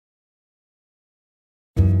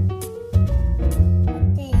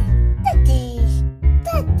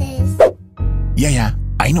Yeah,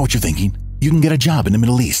 I know what you're thinking. You can get a job in the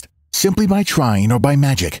Middle East simply by trying or by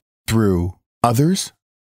magic, through others,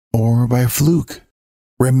 or by a fluke.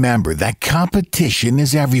 Remember that competition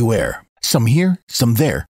is everywhere. Some here, some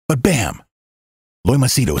there, but bam! Loy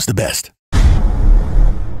Machedo is the best.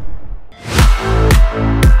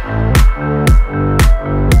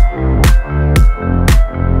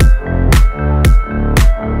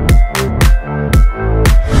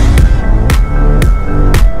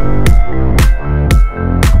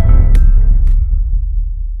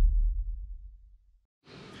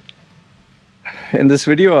 In this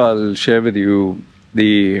video, I'll share with you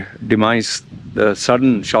the demise, the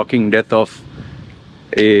sudden shocking death of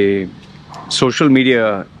a social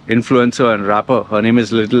media influencer and rapper. Her name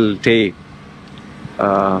is Lil Tay.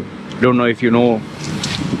 Don't know if you know.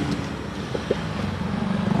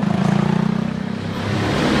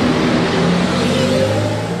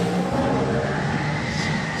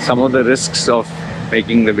 Some of the risks of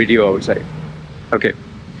making the video outside. Okay,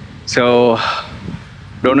 so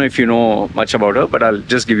don't know if you know much about her, but I'll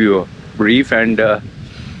just give you a brief. And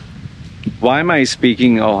why am I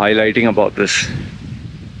speaking or highlighting about this?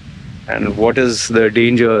 And what is the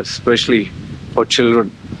danger, especially for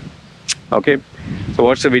children? Okay, so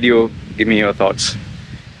watch the video, give me your thoughts.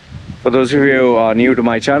 For those of you who are new to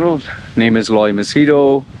my channel, name is Loy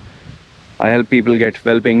Machedo. I help people get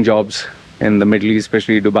well-paying jobs in the Middle East,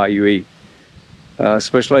 especially Dubai, UAE.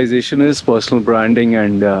 Specialization is personal branding,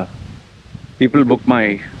 and people book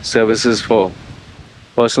my services for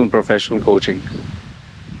personal professional coaching.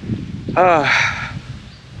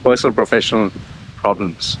 Personal professional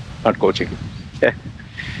problems, not coaching. Yeah.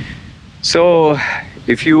 So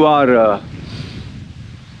if you are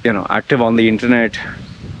active on the internet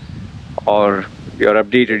or you're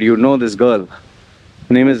updated, you know this girl.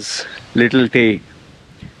 Her name is Lil Tay.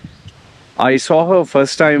 I saw her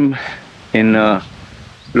first time in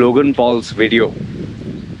Logan Paul's video,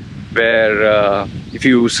 where if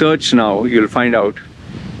you search now, you'll find out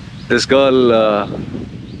this girl,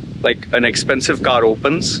 like an expensive car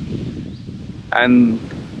opens, and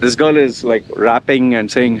this girl is like rapping and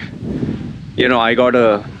saying, I got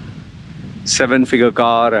a 7-figure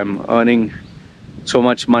car, I'm earning so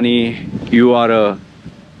much money, you are a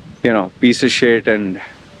piece of shit, and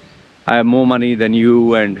I have more money than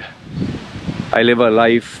you, and I live a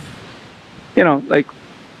life, like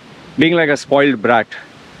being like a spoiled brat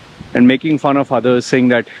and making fun of others, saying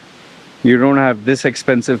that you don't have this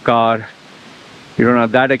expensive car, you don't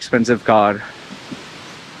have that expensive car.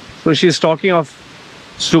 So she's talking of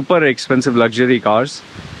super expensive luxury cars.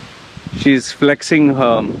 She's flexing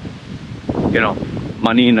her,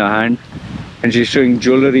 money in her hand, and she's showing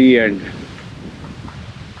jewelry and,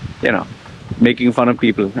 making fun of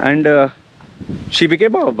people. And she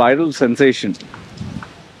became a viral sensation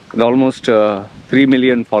with almost 3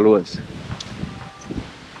 million followers.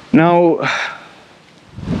 Now,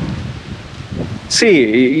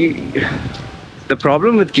 see, the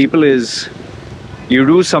problem with people is you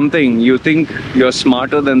do something, you think you're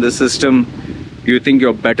smarter than the system, you think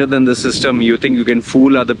you're better than the system, you think you can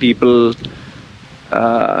fool other people.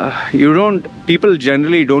 People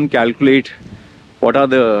generally don't calculate what are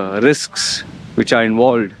the risks which are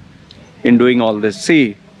involved in doing all this.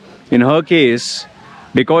 See, in her case,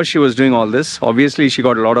 because she was doing all this, obviously she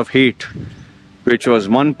got a lot of hate, which was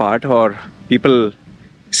one part. Or people,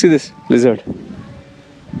 see this lizard,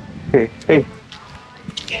 hey,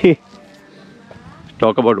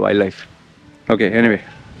 talk about wildlife. Okay, anyway,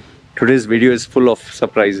 today's video is full of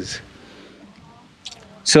surprises.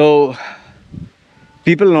 So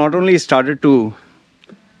people not only started to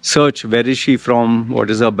search where is she from, what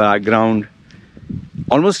is her background.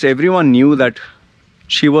 Almost everyone knew that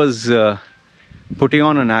she was putting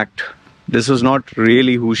on an act. This was not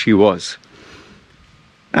really who she was.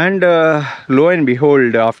 And lo and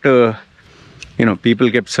behold, after people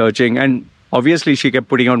kept searching, and obviously she kept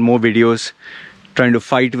putting out more videos, trying to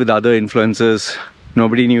fight with other influencers.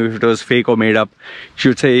 Nobody knew if it was fake or made up. She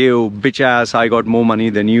would say, "You bitch ass, I got more money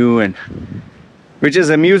than you," and which is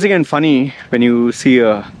amusing and funny when you see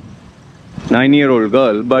a 9-year-old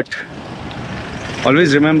girl. But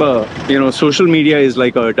always remember, social media is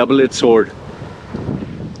like a double-edged sword.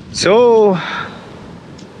 So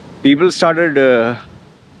people started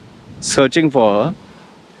searching for her,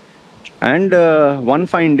 and one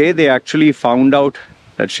fine day they actually found out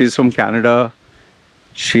that she's from Canada.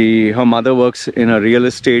 Her mother works in a real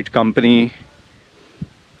estate company,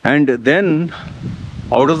 and then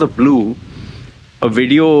out of the blue a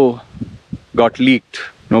video got leaked.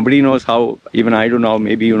 Nobody knows how, even I don't know,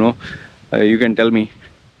 maybe you can tell me,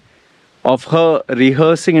 of her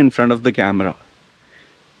rehearsing in front of the camera.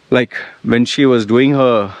 like when she was doing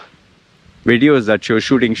her videos that she was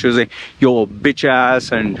shooting, she was like, yo, bitch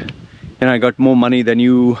ass, and I got more money than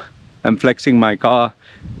you, I'm flexing my car,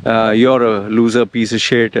 you're a loser piece of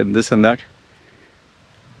shit, and this and that.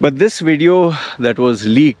 But this video that was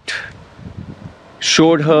leaked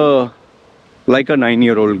showed her like a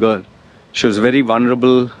 9-year-old girl. She was very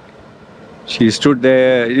vulnerable. She stood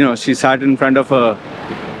there, you know, she sat in front of a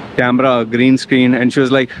camera, a green screen, and she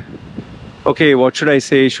was like, okay, what should I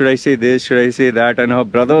say? Should I say this? Should I say that? And her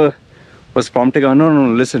brother was prompting her, no,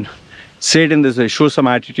 listen, say it in this way, show some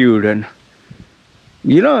attitude. And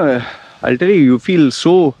you know, I'll tell you, you feel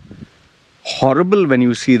so horrible when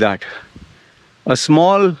you see that. A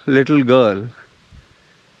small little girl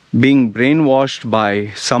being brainwashed by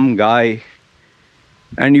some guy,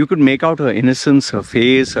 and you could make out her innocence, her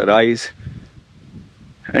face, her eyes,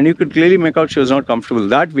 and you could clearly make out she was not comfortable.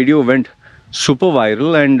 That video went super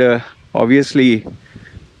viral, and obviously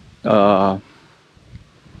and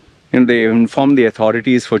they informed the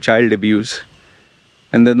authorities for child abuse,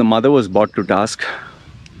 and then the mother was brought to task.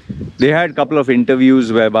 They had a couple of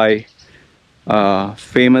interviews whereby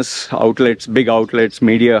famous outlets, big outlets,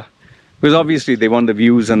 media, because obviously they want the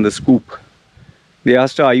views and the scoop. They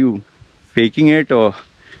asked her, are you faking it? Or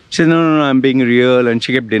she said, no, I'm being real, and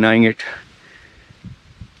she kept denying it.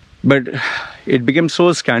 But it became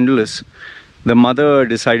so scandalous, the mother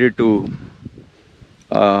decided to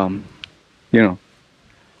you know,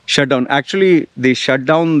 shut down. Actually, they shut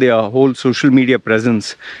down their whole social media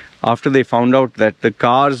presence after they found out that the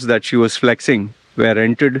cars that she was flexing were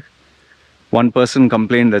rented. One person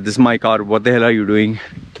complained that this is my car, what the hell are you doing?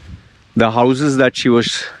 The houses that she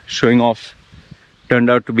was showing off turned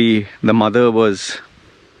out to be, the mother was,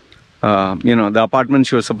 you know, the apartment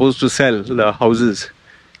she was supposed to sell, the houses,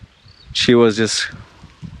 she was just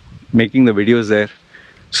making the videos there.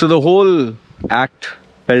 So the whole act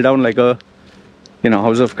fell down like a, you know,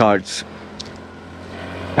 house of cards.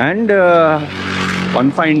 And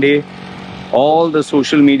one fine day, all the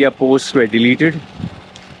social media posts were deleted.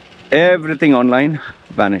 Everything online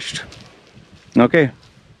vanished. Okay.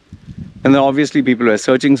 And then obviously people were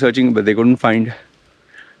searching, but they couldn't find.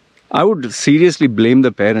 I would seriously blame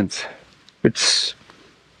the parents. It's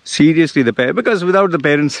seriously the parents, because without the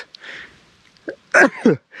parents,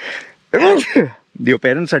 your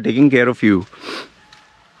parents are taking care of you.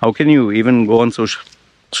 How can you even go on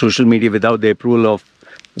social media without the approval of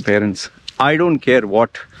the parents? I don't care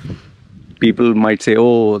what people might say.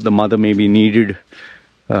 Oh, the mother maybe needed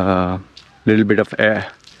a little bit of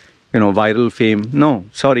you know, viral fame. No,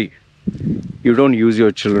 sorry, you don't use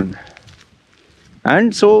your children.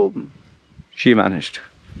 And so she vanished.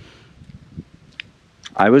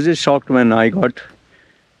 I was just shocked when I got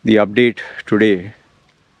the update today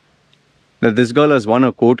that this girl has won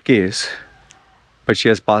a court case, but she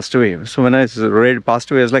has passed away. So when I read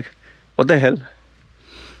passed away, I was like, what the hell?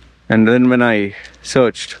 And then when I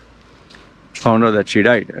searched, found out that she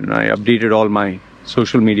died, and I updated all my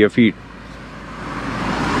social media feed.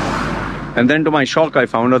 And then to my shock, I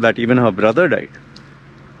found out that even her brother died.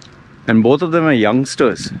 And both of them are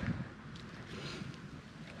youngsters.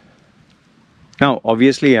 Now,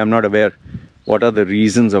 obviously, I'm not aware what are the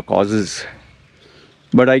reasons or causes.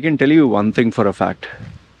 But I can tell you one thing for a fact.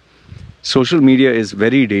 Social media is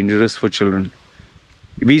very dangerous for children.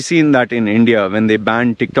 We've seen that in India when they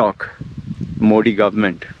banned TikTok, Modi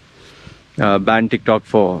government banned TikTok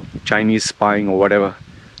for Chinese spying or whatever.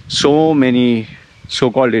 So many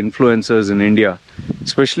so-called influencers in India,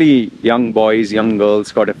 especially young boys, young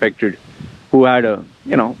girls, got affected, who had a,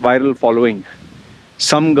 you know, viral following.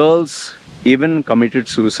 Some girls even committed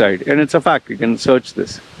suicide, and it's a fact. You can search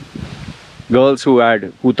this. Girls who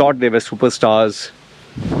thought they were superstars.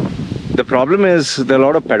 The problem is there are a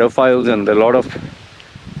lot of pedophiles and there are a lot of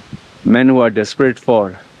men who are desperate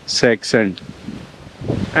for sex, and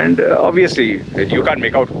obviously you can't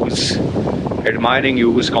make out who's admiring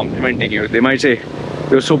you, who's complimenting you. They might say,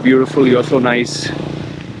 you're so beautiful, you're so nice,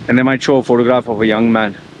 and they might show a photograph of a young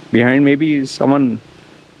man. Behind maybe someone,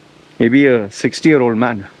 maybe a 60-year-old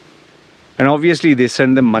man. And obviously they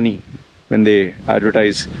send them money when they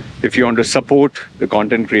advertise. If you want to support the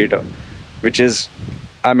content creator, which is,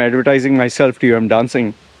 I'm advertising myself to you, I'm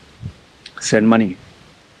dancing, send money.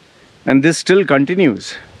 And this still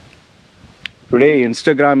continues. Today,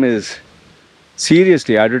 Instagram is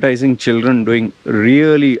seriously advertising children doing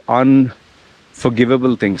really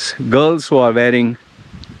unforgivable things. Girls who are wearing,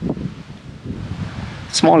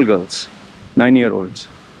 small girls, 9-year-olds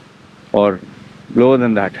or lower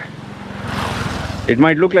than that. It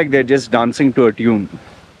might look like they're just dancing to a tune.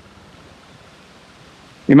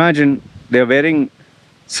 Imagine they're wearing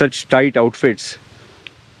such tight outfits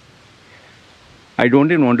I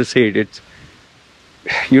don't even want to say it. It's,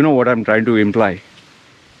 you know what I'm trying to imply.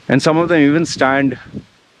 And some of them even stand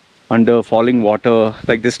under falling water.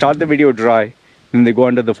 Like they start the video dry, then they go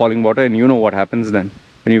under the falling water, and you know what happens then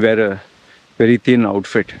when you wear a very thin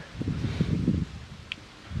outfit.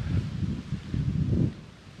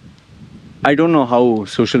 I don't know how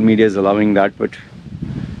social media is allowing that, but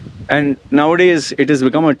and nowadays it has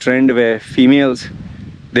become a trend where females,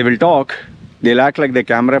 they will talk, they'll act like the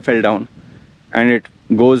camera fell down, and it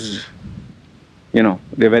goes, you know,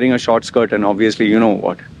 they're wearing a short skirt, and obviously you know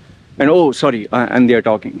what, and oh sorry, and they're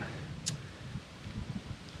talking.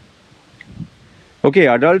 Okay,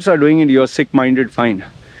 adults are doing it, you're sick-minded, fine.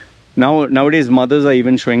 Nowadays mothers are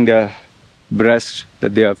even showing their breast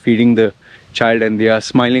that they are feeding the child, and they are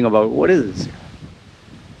smiling about, what is this?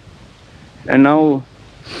 And now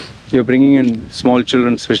you're bringing in small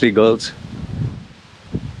children, especially girls.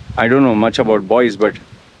 I don't know much about boys, but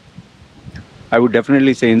I would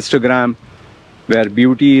definitely say Instagram, where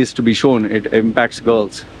beauty is to be shown, it impacts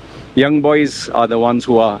girls. Young boys are the ones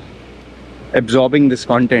who are absorbing this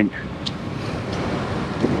content.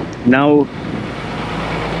 Now,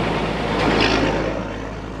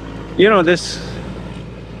 you know, this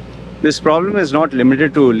problem is not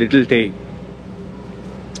limited to Lil Tay.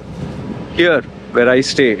 Here, where I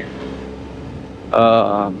stay,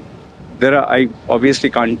 I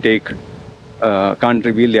obviously can't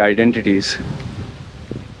reveal the identities.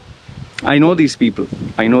 I know these people.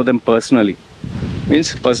 I know them personally.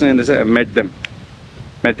 Means personally in the sense I've met them,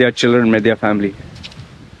 met their children, met their family.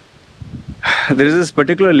 There is this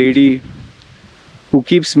particular lady who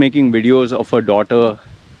keeps making videos of her daughter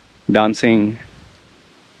dancing,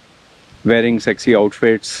 wearing sexy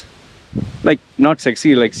outfits, like not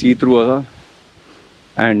sexy, like see-through her,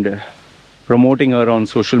 and promoting her on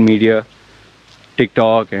social media,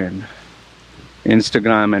 TikTok and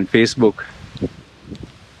Instagram and Facebook.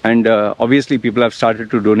 And obviously people have started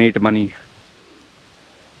to donate money.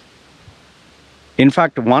 In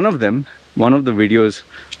fact, one of the videos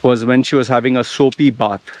was when she was having a soapy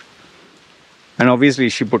bath. And obviously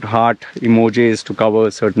she put heart emojis to cover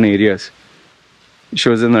certain areas. She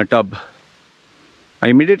was in a tub. I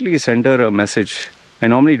immediately sent her a message. I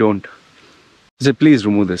normally don't. I said, please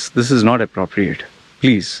remove this. This is not appropriate.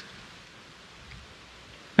 Please.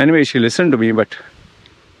 Anyway, she listened to me, but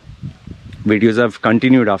videos have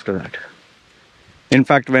continued after that. In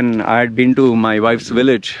fact, when I had been to my wife's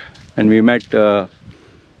village and we met her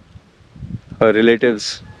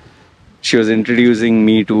relatives, she was introducing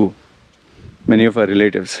me to many of her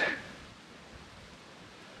relatives.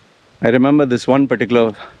 I remember this one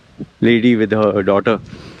particular lady with her daughter.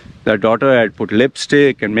 The daughter had put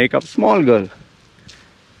lipstick and makeup, small girl.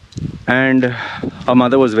 And her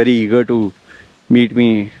mother was very eager to meet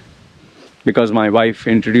me because my wife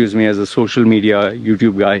introduced me as a social media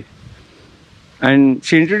YouTube guy. And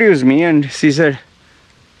she introduced me and she said,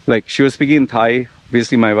 like, she was speaking in Thai.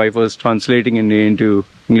 Obviously my wife was translating into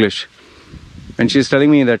English. And she's telling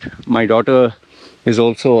me that my daughter is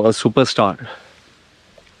also a superstar.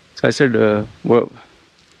 So I said, well,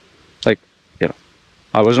 like, you know,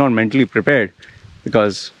 I was not mentally prepared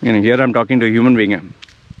because, you know, here I'm talking to a human being,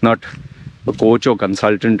 not a coach or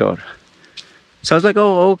consultant or... So I was like,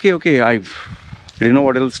 oh, okay, I didn't know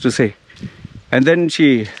what else to say. And then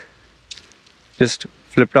she just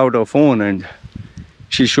flipped out her phone and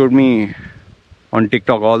she showed me on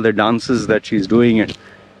TikTok all the dances that she's doing and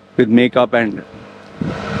with makeup, and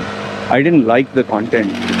I didn't like the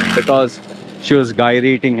content because she was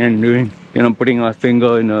gyrating and doing, you know, putting her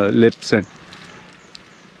finger in her lips,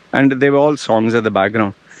 and they were all songs at the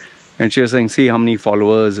background. And she was saying, see how many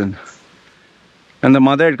followers, and the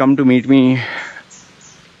mother had come to meet me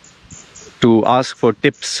to ask for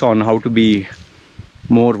tips on how to be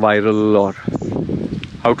more viral or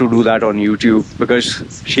how to do that on YouTube,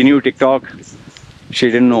 because she knew TikTok, she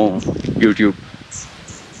didn't know YouTube.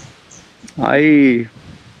 I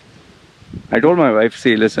told my wife,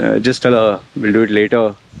 see, listen, just tell her we'll do it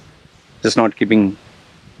later, just not keeping,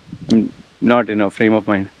 not in a frame of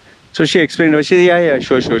mind. So she explained, she said, yeah,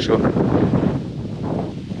 sure.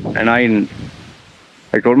 And I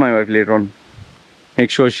told my wife later on, make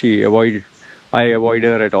sure I avoid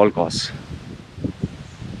her at all costs.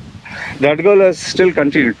 That girl has still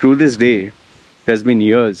continued to this day. It has been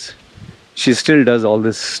years. She still does all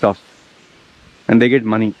this stuff. And they get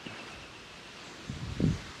money.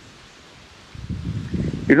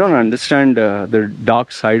 You don't understand the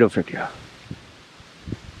dark side of it here.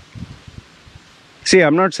 See,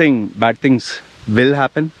 I'm not saying bad things will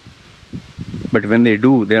happen. But when they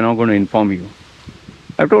do, they're not going to inform you.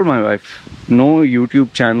 I've told my wife, no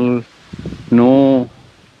YouTube channel, no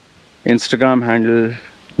Instagram handle,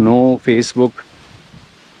 no Facebook,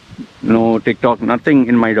 no TikTok, nothing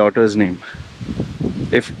in my daughter's name.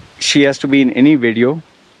 If she has to be in any video,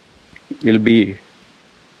 it'll be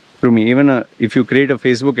through me. Even if you create a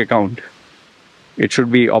Facebook account, it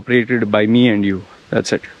should be operated by me and you.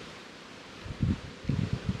 That's it.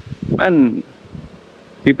 And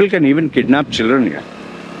people can even kidnap children here.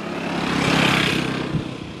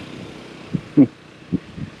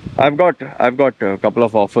 I've got a couple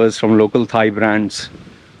of offers from local Thai brands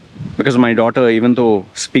because my daughter, even though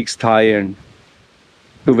speaks Thai, and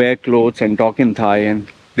to wear clothes and talk in Thai, and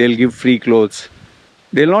they'll give free clothes.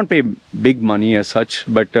 They'll not pay big money as such,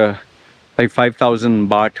 but like 5,000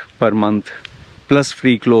 baht per month, plus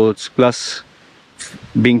free clothes, plus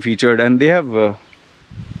being featured. And they have,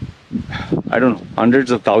 I don't know,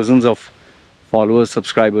 hundreds of thousands of followers,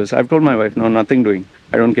 subscribers. I've told my wife, no, nothing doing.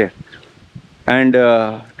 I don't care. And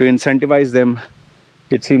to incentivize them,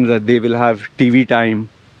 it seems that they will have TV time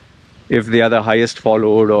if they are the highest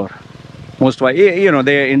followed or most, you know,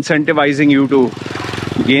 they're incentivizing you to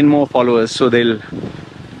gain more followers. So they'll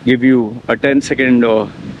give you a 10-second or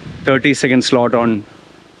 30-second slot on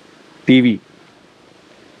TV.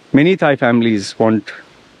 Many Thai families want,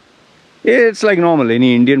 it's like normal,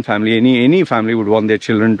 any Indian family, any family would want their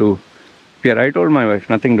children to appear. I told my wife,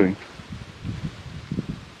 nothing doing.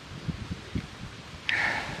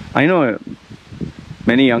 I know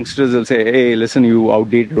many youngsters will say, hey, listen, you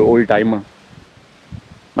outdated old timer.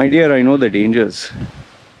 My dear, I know the dangers.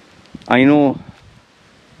 I know,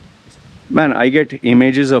 man, I get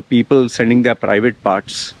images of people sending their private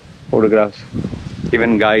parts, photographs,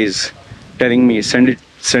 even guys telling me,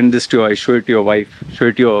 send this to you, show it to your wife, show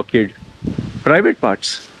it to your kid. Private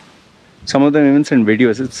parts. Some of them even send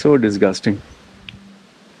videos. It's so disgusting.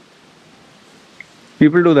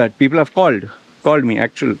 People do that. People have called me,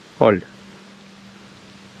 called.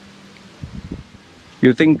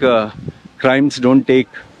 You think crimes don't take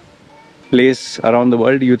place around the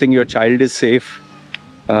world? You think your child is safe?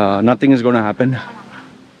 Nothing is going to happen.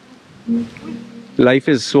 Life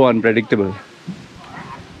is so unpredictable.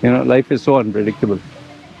 You know, life is so unpredictable.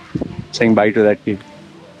 Saying bye to that kid.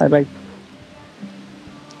 Bye bye.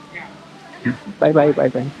 Bye bye, bye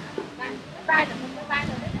bye.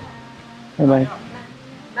 Bye bye.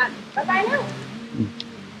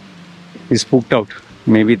 He's spooked out.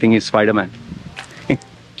 Maybe think he's Spider-Man.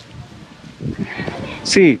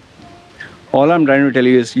 See, all I'm trying to tell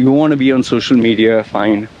you is you want to be on social media,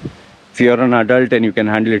 fine. If you're an adult and you can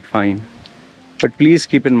handle it, fine. But please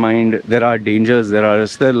keep in mind, there are dangers. There are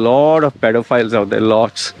a lot of pedophiles out there,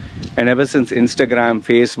 lots. And ever since Instagram,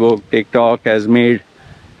 Facebook, TikTok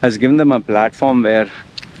has given them a platform where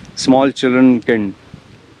small children can,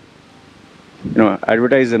 you know,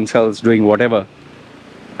 advertise themselves doing whatever.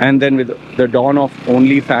 And then with the dawn of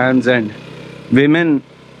OnlyFans and women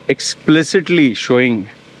explicitly showing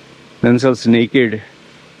themselves naked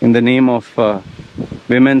in the name of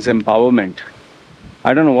women's empowerment.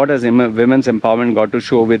 I don't know what has women's empowerment got to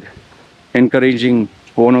show with encouraging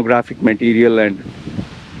pornographic material and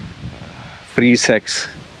free sex.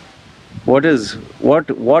 What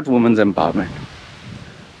women's empowerment?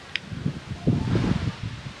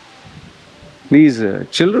 Please,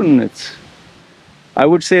 children, I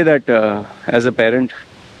would say that as a parent,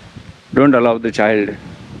 don't allow the child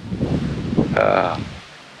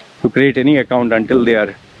to create any account until they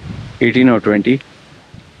are 18 or 20.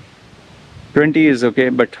 20 is okay,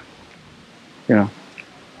 but you know,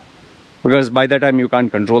 because by that time you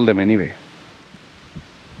can't control them anyway.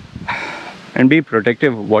 And be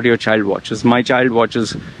protective of what your child watches. My child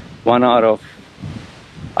watches 1 hour of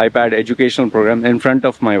iPad educational program in front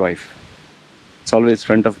of my wife. It's always in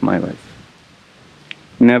front of my wife.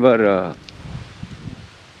 Never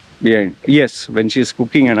behind. Yes, when she's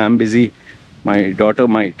cooking and I'm busy, my daughter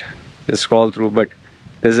might just scroll through, but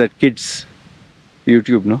there's that kids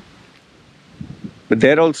YouTube, no? But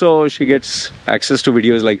there also she gets access to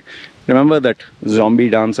videos like, remember that zombie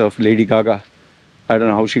dance of Lady Gaga? I don't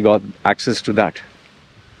know how she got access to that.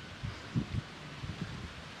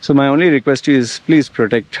 So my only request is, please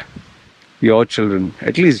protect your children,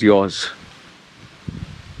 at least yours.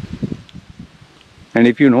 And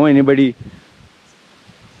if you know anybody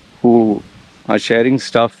who are sharing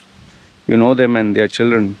stuff, you know them and their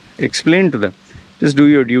children, explain to them. Just do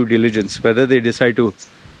your due diligence, whether they decide to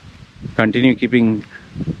continue keeping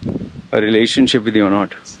a relationship with you or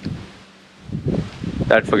not.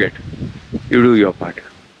 That forget. You do your part.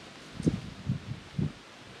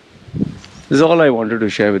 This is all I wanted to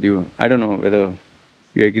share with you. I don't know whether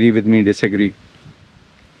you agree with me, disagree.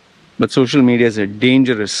 But social media is a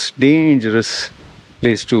dangerous, dangerous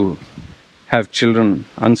place to have children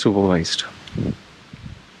unsupervised.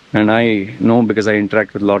 And I know because I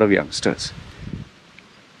interact with a lot of youngsters.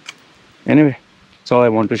 Anyway, that's all I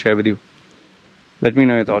want to share with you. Let me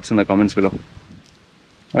know your thoughts in the comments below.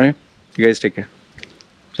 Alright, you guys take care.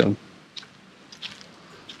 So.